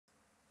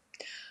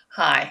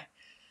Hi,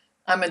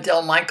 I'm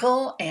Adele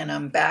Michael, and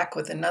I'm back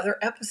with another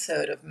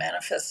episode of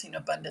Manifesting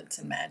Abundance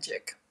and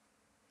Magic.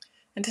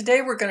 And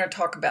today we're going to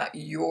talk about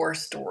your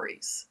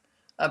stories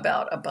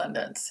about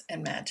abundance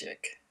and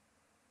magic.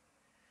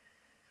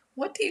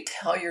 What do you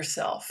tell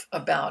yourself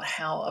about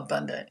how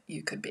abundant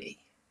you could be?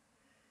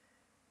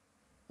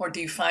 Or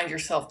do you find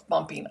yourself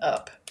bumping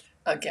up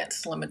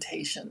against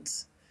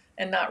limitations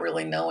and not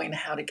really knowing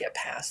how to get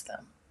past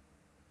them?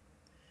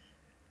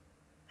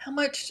 How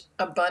much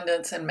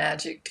abundance and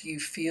magic do you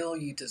feel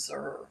you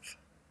deserve?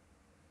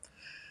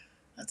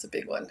 That's a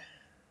big one.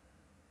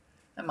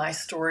 And my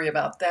story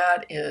about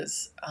that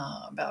is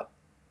about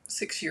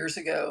 6 years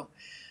ago,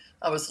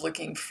 I was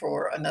looking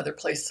for another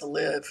place to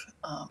live.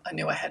 I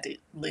knew I had to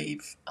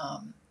leave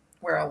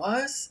where I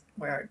was,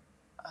 where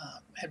I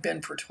had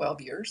been for 12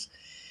 years.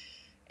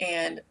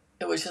 And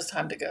it was just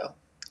time to go.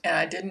 And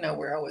I didn't know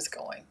where I was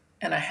going.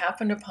 And I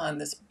happened upon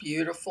this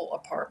beautiful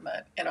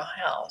apartment in a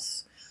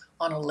house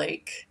on a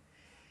lake.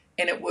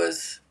 And it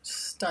was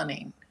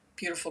stunning.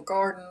 Beautiful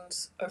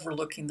gardens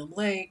overlooking the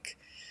lake.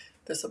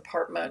 This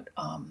apartment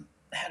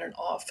had an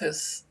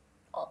office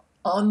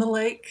on the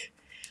lake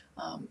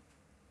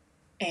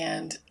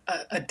and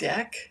a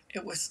deck.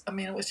 It was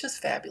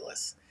just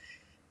fabulous.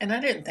 And I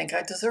didn't think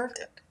I deserved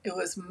it. It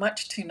was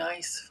much too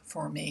nice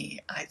for me,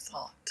 I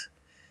thought.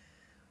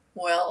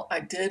 Well,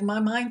 I did my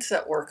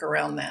mindset work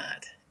around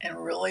that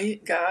and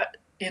really got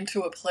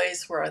into a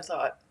place where I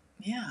thought,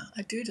 yeah,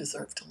 I do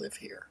deserve to live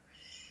here.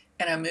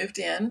 And I moved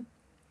in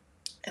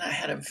and I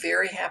had a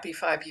very happy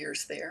 5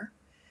 years there.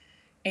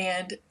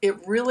 And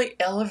it really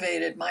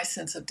elevated my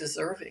sense of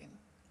deserving.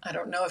 I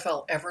don't know if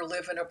I'll ever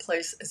live in a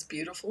place as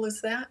beautiful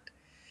as that,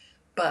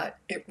 but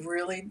it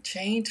really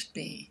changed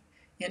me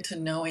into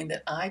knowing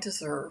that I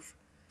deserve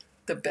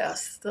the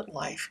best that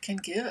life can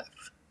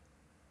give.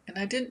 And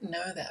I didn't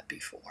know that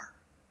before.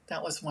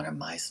 That was one of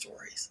my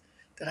stories,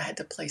 that I had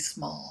to play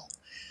small.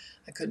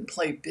 I couldn't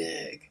play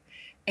big.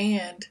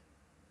 And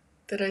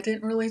that I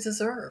didn't really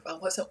deserve. I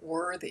wasn't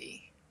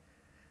worthy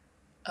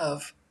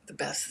of the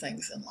best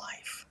things in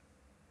life.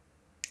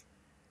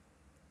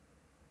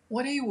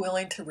 What are you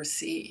willing to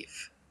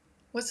receive?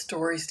 What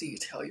stories do you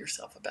tell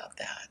yourself about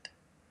that?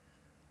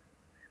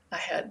 I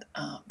had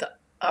the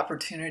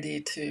opportunity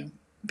to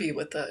be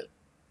with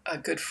a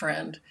good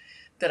friend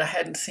that I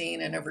hadn't seen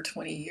in over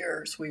 20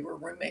 years. We were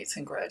roommates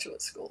in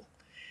graduate school.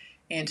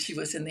 And she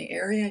was in the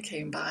area,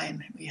 came by,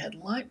 and we had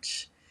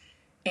lunch.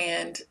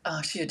 And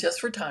she had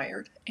just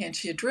retired, and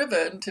she had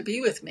driven to be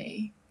with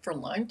me for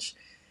lunch.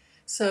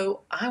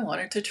 So I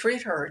wanted to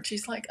treat her. And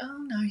she's like,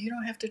 oh, no, you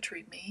don't have to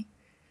treat me.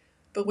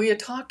 But we had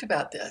talked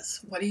about this.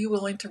 What are you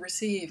willing to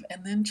receive?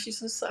 And then she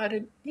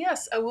decided,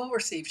 yes, I will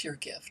receive your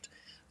gift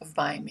of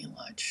buying me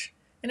lunch.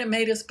 And it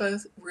made us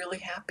both really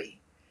happy.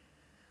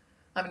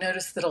 I've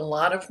noticed that a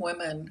lot of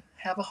women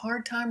have a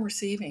hard time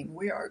receiving.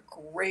 We are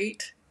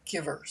great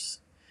givers,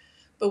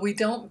 but we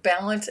don't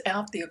balance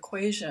out the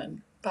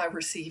equation by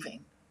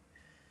receiving.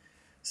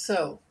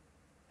 So,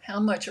 how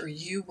much are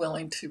you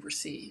willing to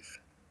receive?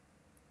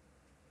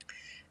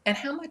 And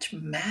how much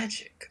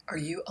magic are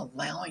you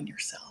allowing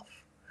yourself?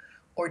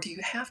 Or do you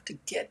have to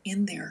get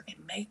in there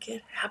and make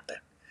it happen?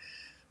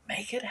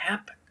 Make it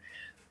happen.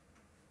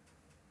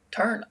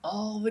 Turn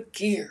all the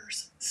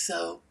gears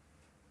so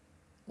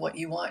what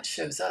you want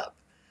shows up.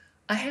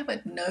 I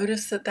haven't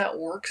noticed that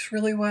works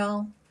really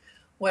well.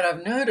 What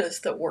I've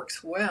noticed that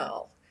works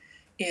well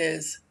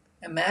is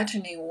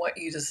imagining what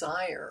you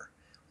desire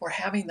or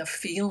having the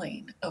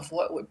feeling of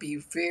what would be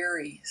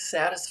very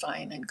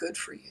satisfying and good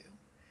for you.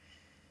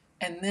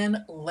 And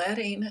then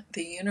letting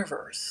the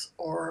universe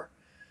or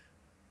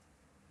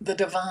the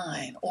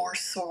divine or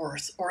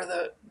source or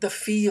the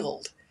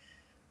field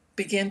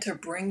begin to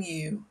bring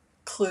you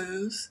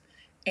clues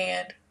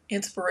and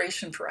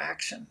inspiration for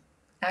action.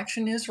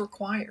 Action is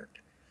required,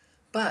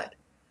 but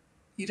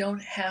you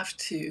don't have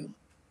to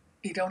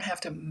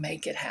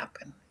make it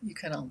happen. You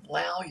can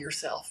allow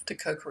yourself to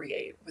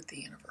co-create with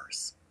the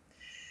universe.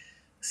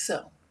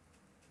 So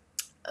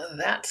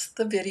that's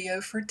the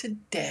video for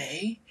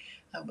today.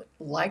 I would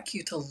like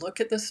you to look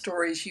at the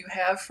stories you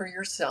have for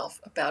yourself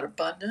about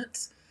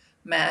abundance,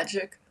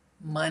 magic,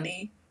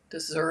 money,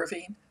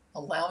 deserving,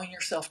 allowing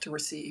yourself to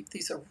receive.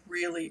 These are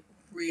really,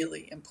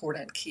 really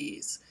important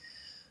keys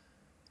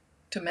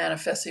to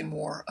manifesting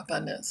more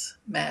abundance,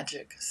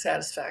 magic,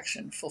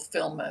 satisfaction,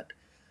 fulfillment,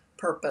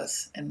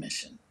 purpose, and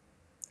mission.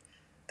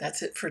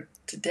 That's it for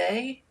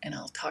today, and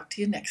I'll talk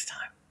to you next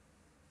time.